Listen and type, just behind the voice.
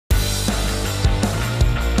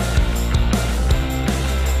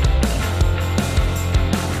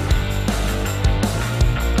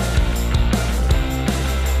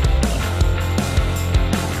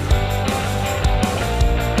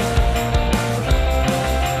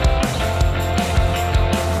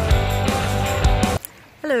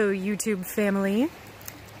Hello YouTube family.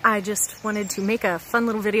 I just wanted to make a fun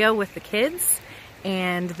little video with the kids,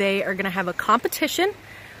 and they are going to have a competition.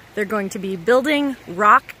 They're going to be building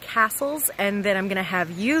rock castles, and then I'm going to have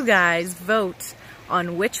you guys vote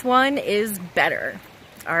on which one is better.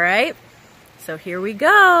 Alright, so here we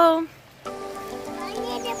go.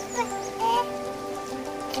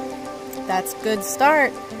 That's a good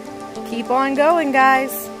start. Keep on going,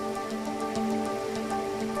 guys.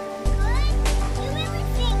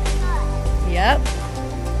 Yep.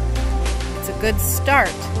 It's a good start.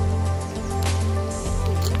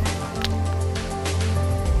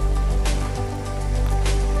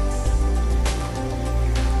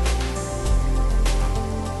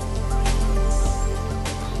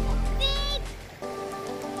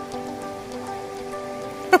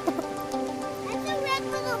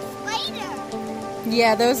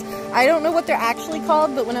 Yeah, those, I don't know what they're actually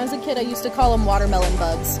called, but when I was a kid I used to call them watermelon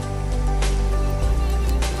bugs.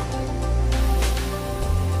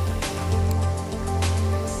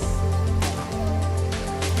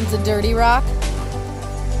 It's a dirty rock?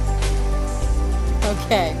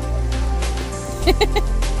 Okay.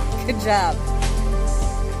 Good job.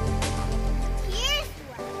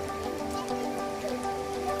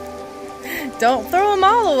 Don't throw them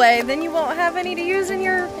all away, then you won't have any to use in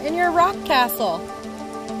your rock castle.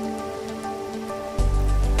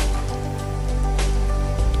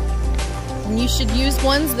 And you should use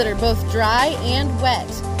ones that are both dry and wet,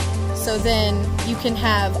 so then you can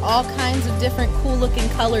have all kinds of different cool looking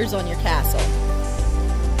colors on your castle.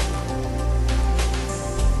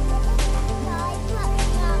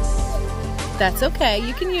 That's okay,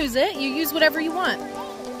 you can use it. You use whatever you want.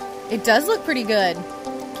 It does look pretty good.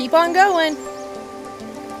 Keep on going. Tell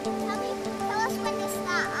us when to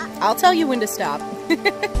stop. I'll tell you when to stop.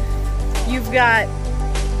 You've got,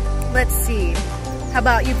 let's see, how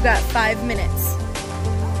about you've got 5 minutes?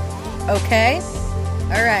 Okay?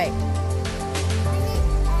 All right.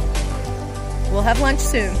 We'll have lunch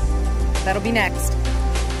soon. That'll be next.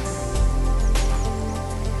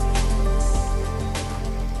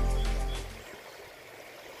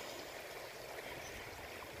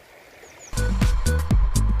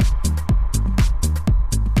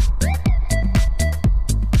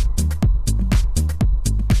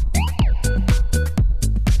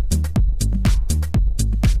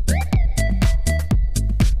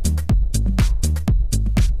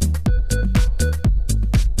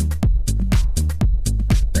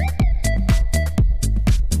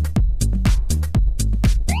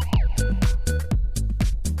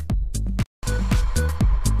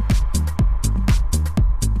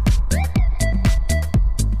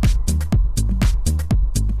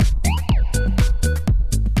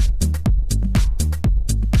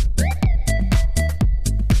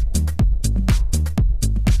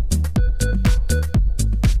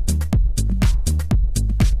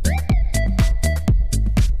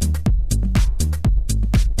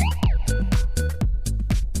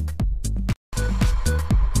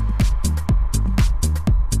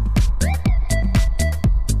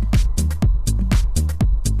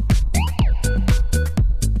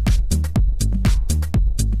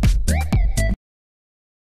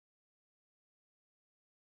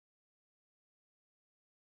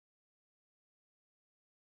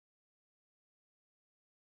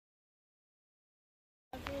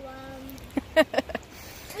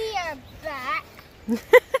 We are back.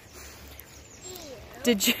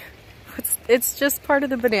 Did you? It's just part of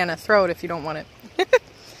the banana. Throw it if you don't want it.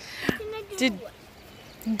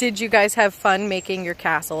 Did you guys have fun making your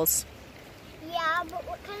castles? Yeah, but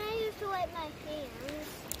what can I use to wipe my hands?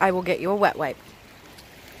 I will get you a wet wipe.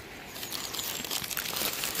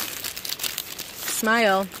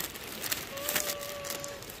 Smile.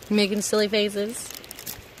 Making silly faces.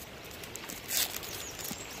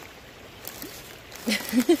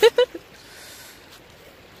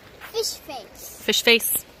 Fish face. Fish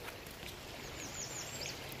face.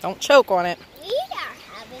 Don't choke on it. We are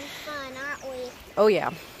having fun, aren't we? Oh yeah.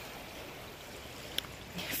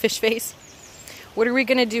 Fish face. What are we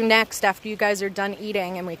going to do next after you guys are done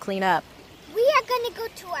eating and we clean up? We are going to go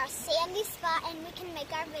to our sandy spot and we can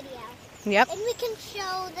make our video. Yep. And we can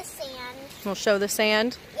show the sand. We'll show the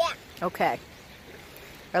sand? Yeah. Okay.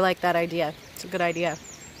 I like that idea. It's a good idea.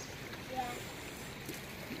 Yeah.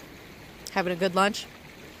 Having a good lunch?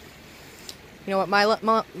 You know what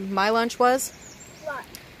my lunch was? What?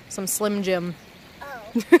 Some Slim Jim.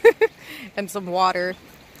 Oh. And some water.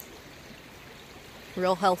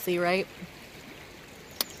 Real healthy, right?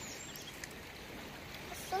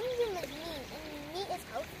 Slim Jim is meat, and meat is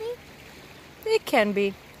healthy? It can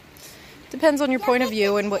be. Depends on your point of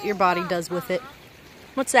view and what your body does with it.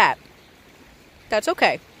 What's that? That's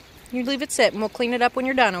okay. You leave it sit and we'll clean it up when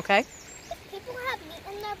you're done, okay? If people have meat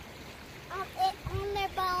in on their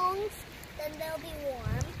bones, then they'll be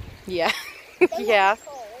warm. Yeah. They Yeah.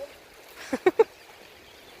 Cold.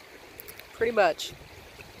 Pretty much.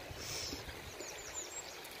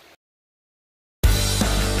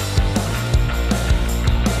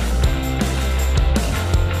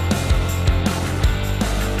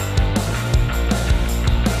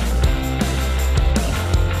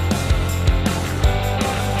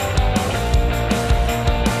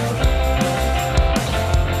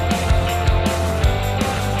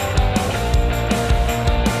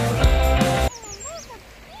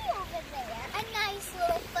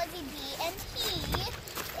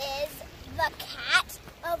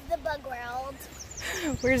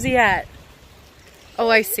 Where's he at? Oh,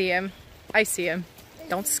 I see him. I see him.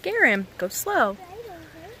 Don't scare him. Go slow.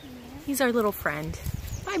 He's our little friend.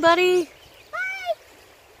 Bye, buddy. Bye.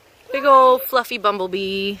 Big old fluffy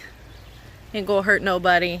bumblebee. Ain't gonna hurt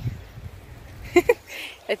nobody.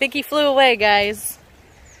 I think he flew away, guys.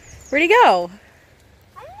 Where'd he go?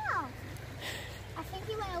 I don't know. I think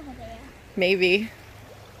he went over there. Maybe.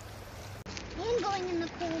 And going in the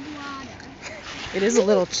cold water. It is a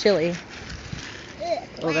little chilly.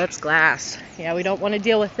 Oh, that's glass. Yeah, we don't want to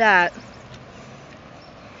deal with that.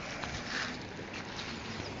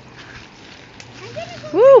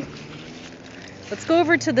 Woo! Let's go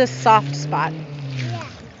over to this soft spot. Yeah.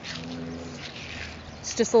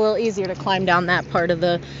 It's just a little easier to climb down that part of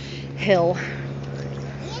the hill.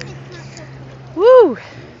 And it's not so cold. Woo!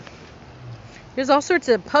 There's all sorts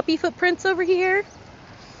of puppy footprints over here.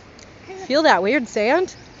 Feel that weird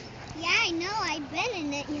sand? Yeah, I know. I've been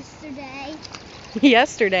in it yesterday.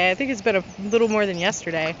 Yesterday. I think it's been a little more than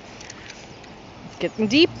yesterday. It's getting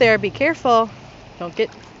deep there. Be careful. Don't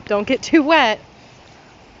get too wet.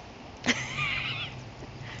 I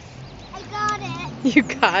got it. You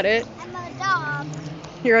got it. I'm a dog.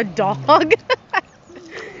 You're a dog?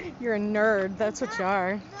 You're a nerd. That's what you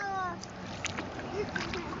are.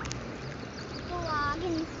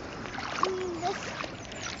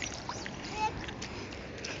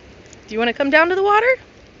 Do you want to come down to the water?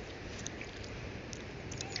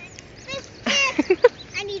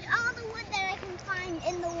 I need all the wood that I can find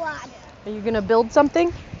in the water. Are you going to build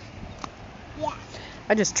something? Yeah.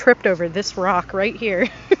 I just tripped over this rock right here.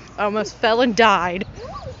 I almost fell and died. Ooh,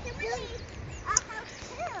 there really is a house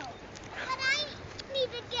too. But I need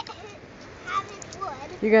to have his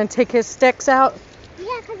wood. You're going to take his sticks out?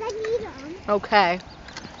 Yeah, because I need them. Okay.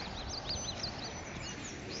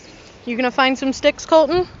 You going to find some sticks,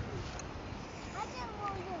 Colton?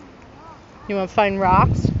 You want to find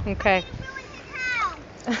rocks? Okay.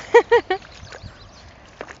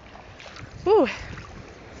 Ooh.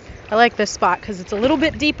 I like this spot because it's a little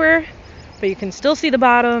bit deeper, but you can still see the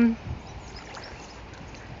bottom.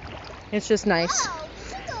 It's just nice. Oh, this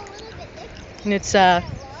is a little bit different. And it's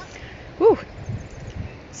whew,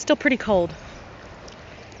 still pretty cold.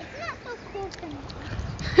 It's not so cold for me.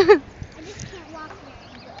 I just can't walk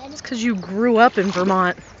very good. It's because you grew up in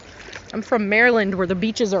Vermont. I'm from Maryland where the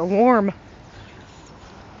beaches are warm.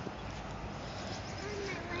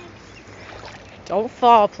 Don't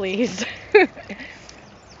fall, please.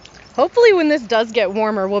 Hopefully when this does get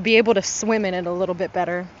warmer, we'll be able to swim in it a little bit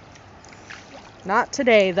better. Not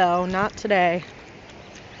today, though. Not today.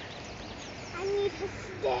 I need his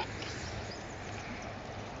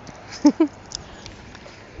sticks.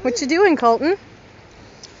 What you doing, Colton?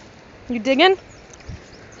 You digging?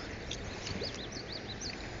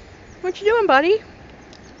 What you doing, buddy?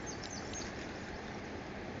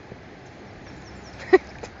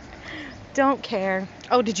 Don't care.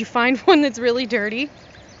 Oh, did you find one that's really dirty?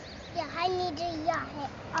 Yeah, I need to yacht it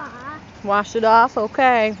off. Wash it off?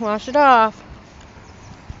 Okay, wash it off.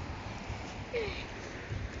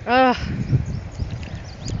 Ugh.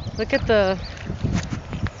 Look at the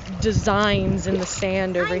designs in the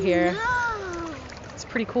sand over here. Know. It's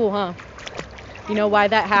pretty cool, huh? You know why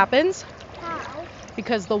that happens? How?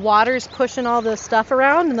 Because the water's pushing all the stuff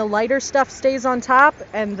around and the lighter stuff stays on top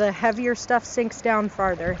and the heavier stuff sinks down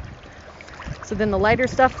farther. So then the lighter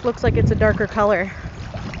stuff looks like it's a darker color.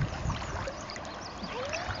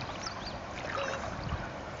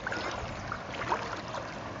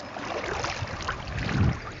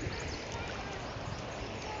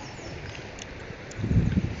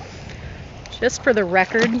 Just for the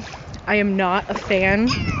record, I am not a fan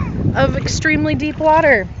of extremely deep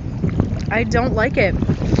water. I don't like it.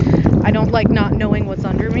 I don't like not knowing what's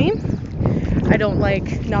under me. I don't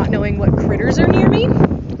like not knowing what critters are near me.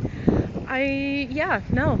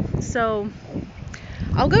 No. So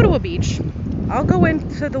I'll go to a beach. I'll go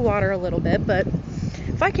into the water a little bit, but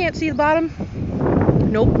if I can't see the bottom,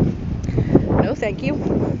 nope. No, thank you.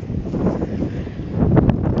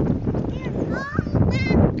 There's all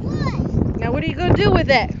that wood. Now what are you going to do with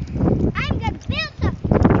it? I'm going to build some.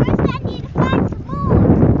 First I need to find some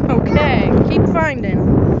more. Okay, keep finding.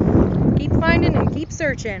 Keep finding and keep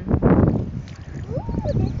searching.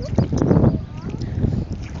 Ooh, this looks cool.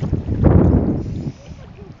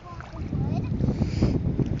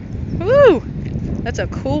 Woo! That's a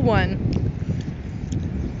cool one.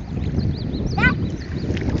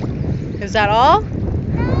 Is that all?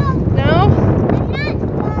 No, No? I'm not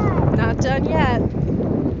done. Not done yet.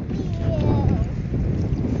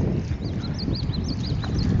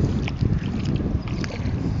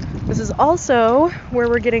 This is also where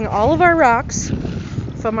we're getting all of our rocks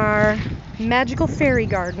from our magical fairy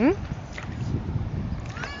garden.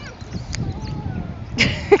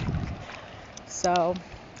 So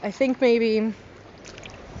I think maybe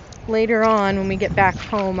later on when we get back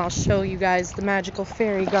home I'll show you guys the magical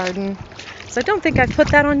fairy garden. So I don't think I've put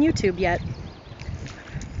that on YouTube yet.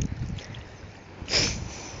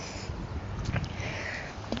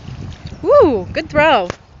 Woo! Good throw.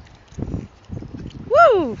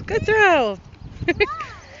 Woo! Good throw.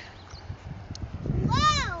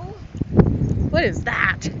 Whoa! What is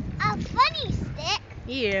that? A funny stick.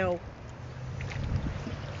 Ew.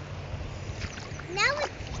 Now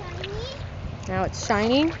it's shiny. Now it's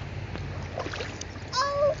shiny.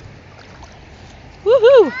 Oh!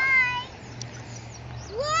 Woohoo! Hi!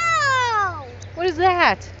 Whoa! What is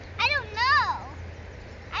that? I don't know.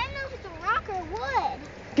 I don't know if it's a rock or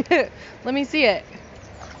wood. Let me see it.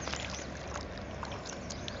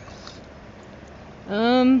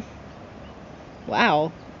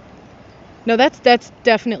 Wow. No, that's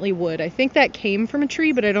definitely wood. I think that came from a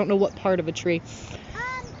tree, but I don't know what part of a tree.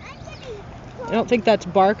 I don't think that's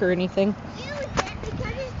bark or anything. Use it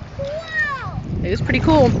because it's cool. It is pretty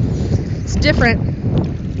cool. It's different.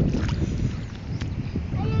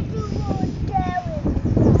 I need to roll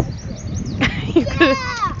down.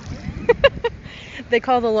 Yeah! They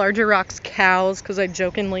call the larger rocks cows because I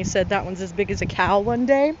jokingly said that one's as big as a cow one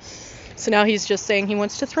day. So now he's just saying he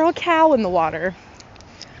wants to throw a cow in the water.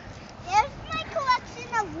 There's my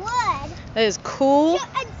collection of wood. That is cool.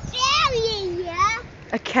 A jelly, yeah?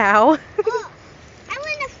 A cow. Oh, I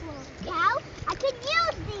want to throw a cow. I could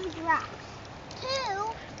use these rocks,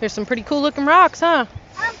 too. There's some pretty cool looking rocks, huh?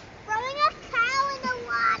 I'm throwing a cow in the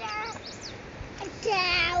water. A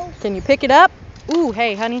cow. Can you pick it up? Ooh,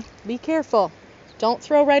 hey, honey, be careful. Don't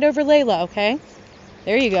throw right over Layla, okay?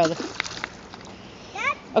 There you go. That's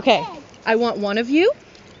Okay, big. I want one of you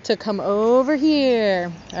to come over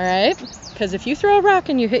here, all right? Because if you throw a rock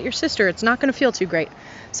and you hit your sister, it's not going to feel too great.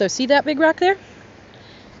 So see that big rock there?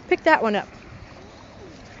 Pick that one up.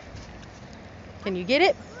 Can you get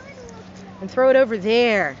it? And throw it over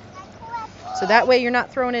there. So that way you're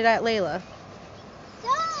not throwing it at Layla. So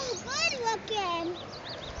good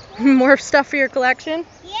looking. More stuff for your collection?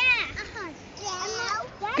 Yeah.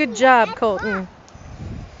 Good job, Colton.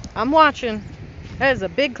 I'm watching. That is a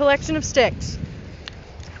big collection of sticks.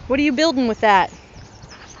 What are you building with that?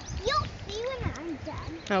 You'll see when I'm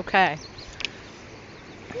done. Okay.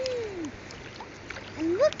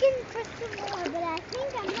 I'm looking for some more, but I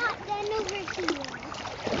think I'm not done over here.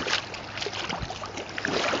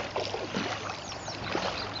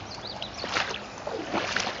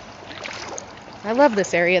 I love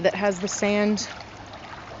this area that has the sand.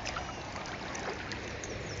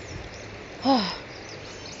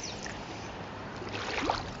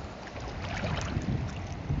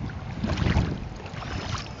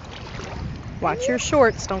 Watch your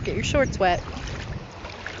shorts. Don't get your shorts wet. I'm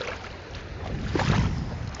gonna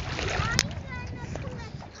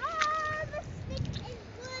collect all the sticks and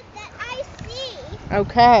wood that I see.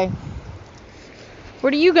 Okay.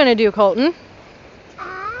 What are you going to do, Colton?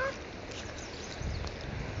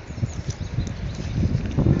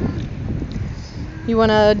 You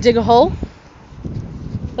want to dig a hole?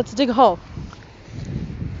 Let's dig a hole.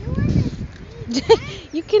 You wanna see that?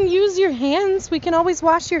 You can use your hands. We can always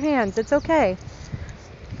wash your hands. It's okay.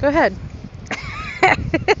 Go ahead. Now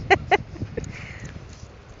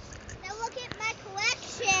look at my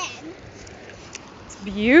collection. It's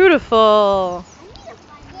beautiful. I need to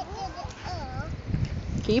find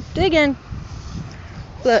it. Keep digging.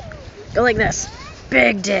 Look, go like this.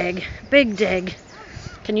 Big dig. Big dig.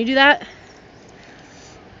 Can you do that?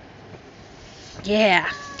 Yeah,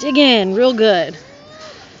 dig in real good.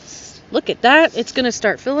 Look at that. It's going to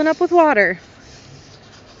start filling up with water.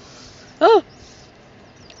 Oh,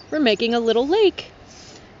 we're making a little lake.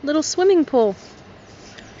 Little swimming pool.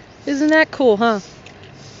 Isn't that cool, huh?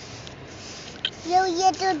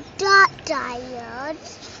 Little dot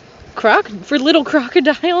dials. For little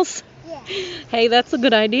crocodiles? Yeah. Hey, that's a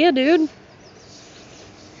good idea, dude.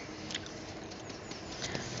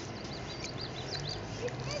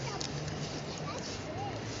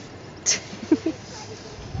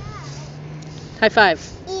 High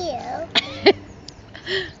five. Ew.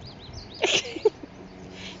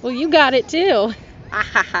 Well, you got it too.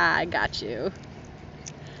 Ahaha, I got you.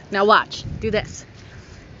 Now watch. Do this.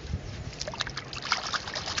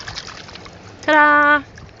 Ta-da!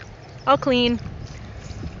 All clean.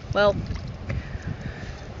 Well,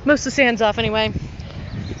 most of the sand's off anyway.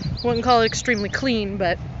 Wouldn't call it extremely clean,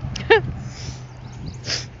 but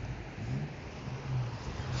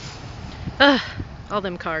all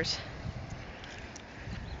them cars.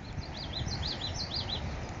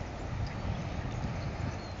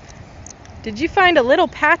 Did you find a little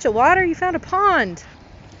patch of water? You found a pond.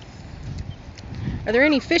 Are there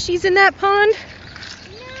any fishies in that pond?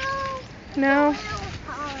 No. No?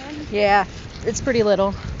 Pond. Yeah, it's pretty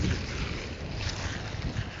little.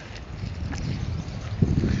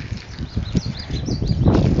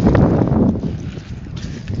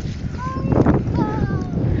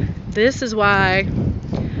 This is why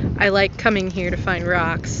I like coming here to find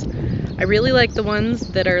rocks. I really like the ones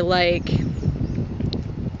that are like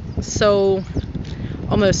so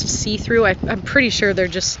almost see-through. I'm pretty sure they're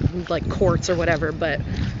just like quartz or whatever, but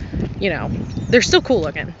you know, they're still cool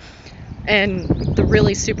looking. And the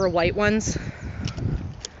really super white ones.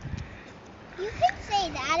 You can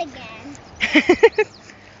say that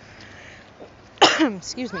again.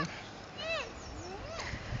 Excuse me.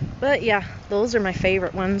 But yeah, those are my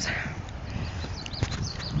favorite ones.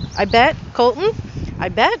 I bet, Colton, I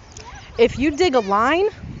bet if you dig a line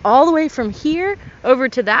all the way from here over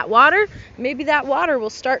to that water, maybe that water will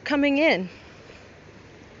start coming in.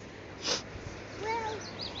 Well,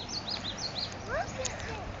 look at it.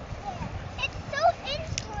 It's so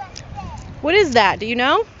interesting. What is that? Do you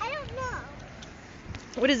know? I don't know.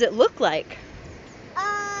 What does it look like?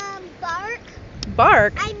 Bark.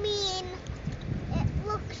 Bark? I mean, it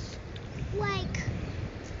looks like,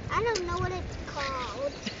 I don't know what it's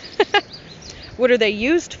called. What are they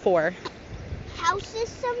used for? Houses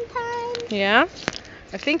sometimes. Yeah?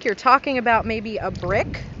 I think you're talking about maybe a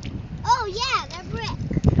brick. Oh yeah, they're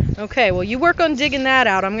brick. Okay, well you work on digging that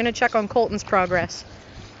out. I'm gonna check on Colton's progress.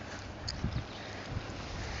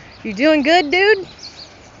 You doing good, dude?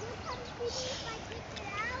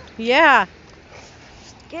 Yeah.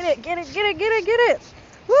 Get it, get it, get it, get it, get it.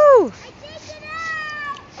 Woo! I dig it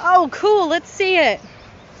out. Oh, cool. Let's see it.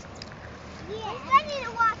 Yeah. I need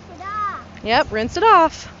to wash it off. Yep, rinse it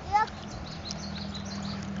off. Yep.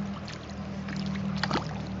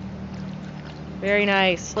 Very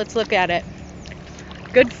nice. Let's look at it.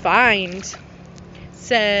 Good find.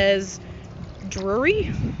 Says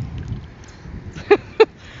Drury.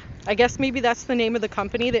 I guess maybe that's the name of the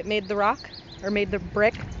company that made the rock or made the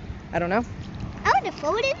brick. I don't know. I want to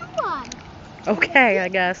throw it in the water. Okay, I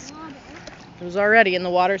guess. It was already in the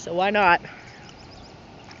water, so why not?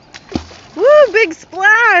 Woo, big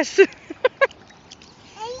splash!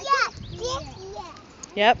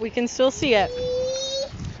 Yep, we can still see it.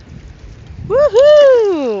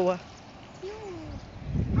 Woohoo!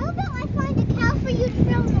 How about I find a cow for you to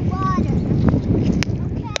throw in the water?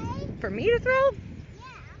 Okay? For me to throw?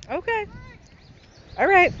 Yeah. Okay. All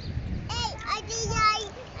right. Hey,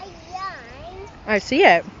 I see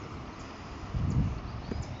it.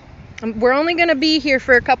 We're only going to be here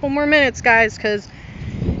for a couple more minutes, guys, because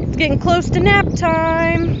it's getting close to nap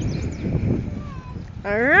time.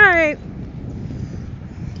 All right.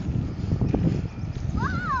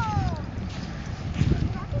 Whoa!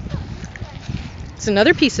 It's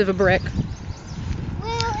another piece of a brick.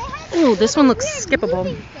 Well, it has Ooh, this one looks weird skippable.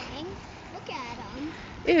 moving thing. Look at them.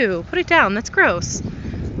 Ew, put it down. That's gross.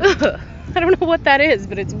 Ugh, I don't know what that is,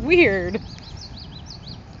 but it's weird.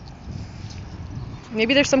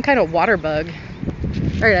 Maybe there's some kind of water bug.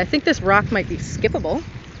 All right, I think this rock might be skippable.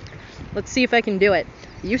 Let's see if I can do it.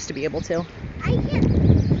 I used to be able to. I can't.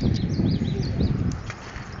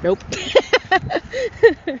 Nope.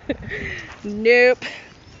 Nope.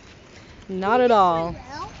 Not at all.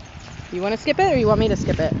 You want to skip it or you want me to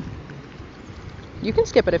skip it? You can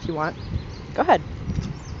skip it if you want. Go ahead.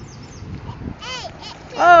 Hey,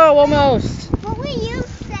 Oh, almost. what will you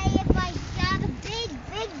say if I got a big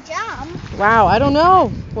jump? Wow, I don't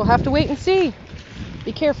know. We'll have to wait and see.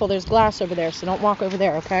 Be careful, there's glass over there, so don't walk over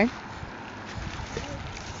there, okay? I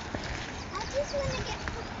just want to get.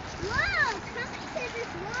 Whoa, come into this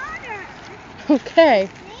water. Okay.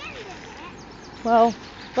 Sand in it. Well,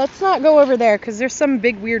 let's not go over there because there's some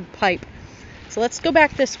big weird pipe. So let's go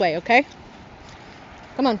back this way, okay?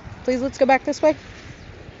 Come on, please let's go back this way.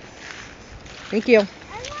 Thank you. I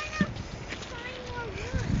wanna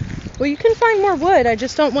Well, you can find more wood. I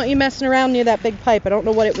just don't want you messing around near that big pipe. I don't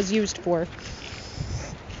know what it was used for.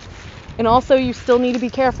 And also, you still need to be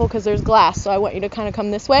careful because there's glass. So I want you to kind of come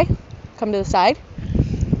this way. Come to the side.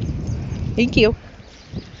 Thank you.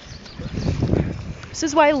 This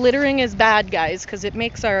is why littering is bad, guys, because it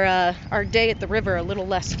makes our day at the river a little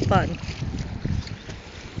less fun.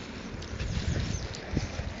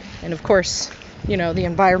 And of course, you know, the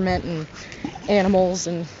environment and animals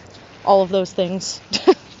and all of those things.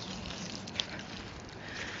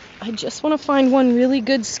 I just want to find one really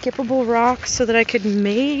good skippable rock so that I could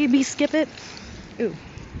maybe skip it. Ooh,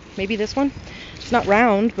 maybe this one. It's not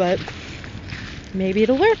round, but maybe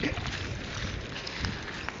it'll work.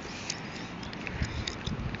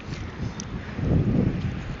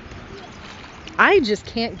 I just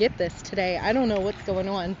can't get this today. I don't know what's going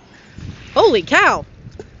on. Holy cow!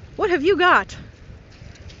 What have you got?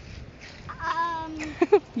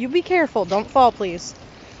 You be careful. Don't fall, please.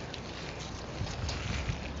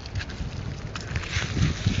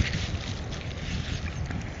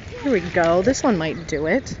 Here we go. This one might do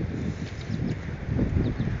it.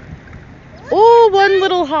 Oh, one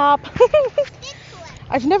little hop.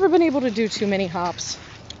 I've never been able to do too many hops.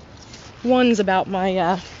 One's about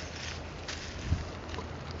my,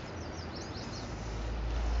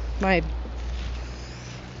 I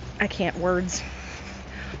can't words.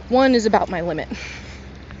 One is about my limit.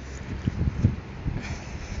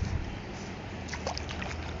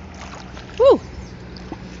 Woo!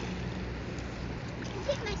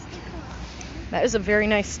 That is a very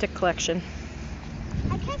nice stick collection.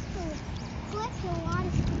 I kept collecting a lot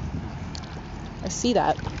of stuff. I see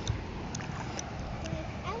that.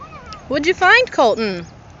 What'd you find, Colton?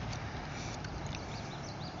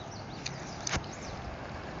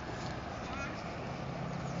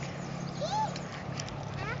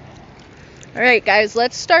 All right, guys,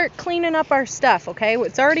 let's start cleaning up our stuff, okay?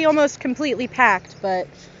 It's already almost completely packed, but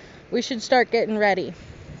we should start getting ready,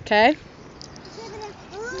 okay?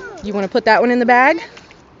 You want to put that one in the bag?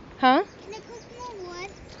 Huh? Can I cook more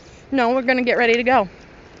wood? No, we're going to get ready to go.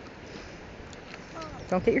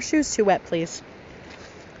 Don't get your shoes too wet, please.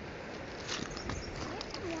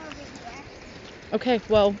 Okay,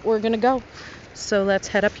 well, we're going to go. So let's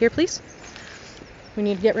head up here, please. We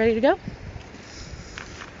need to get ready to go.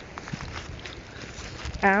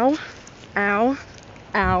 Ow, ow,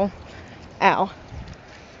 ow, ow.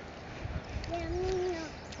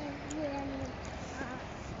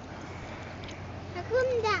 How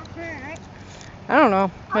come that hurt? I don't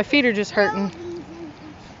know. My feet are just hurting.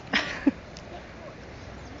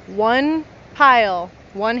 One pile,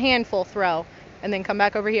 one handful throw, and then come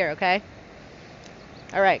back over here, okay?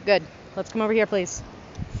 All right, good. Let's come over here, please.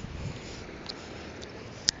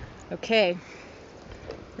 Okay.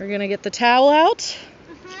 We're going to get the towel out.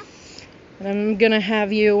 And I'm going to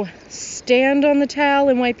have you stand on the towel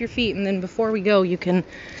and wipe your feet. And then before we go,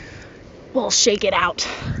 we'll shake it out.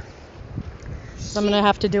 So I'm going to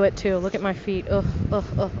have to do it too. Look at my feet. Ugh, ugh,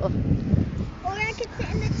 ugh, ugh. Or I could sit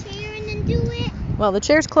in the chair and then do it. Well, the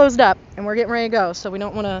chair's closed up and we're getting ready to go. So we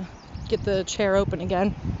don't want to get the chair open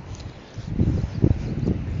again.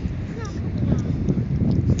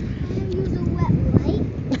 I'm going to use a wet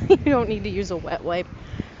wipe. You don't need to use a wet wipe.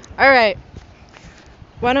 All right.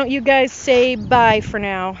 Why don't you guys say bye for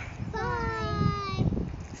now? Bye.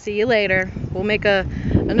 See you later. We'll make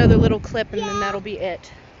another little clip and then that'll be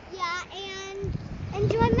it. Yeah, and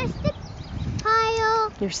enjoy my stick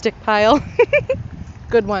pile. Your stick pile.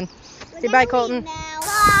 Good one. Say bye, Colton. Bye.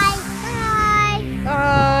 Bye.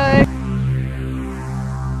 Bye.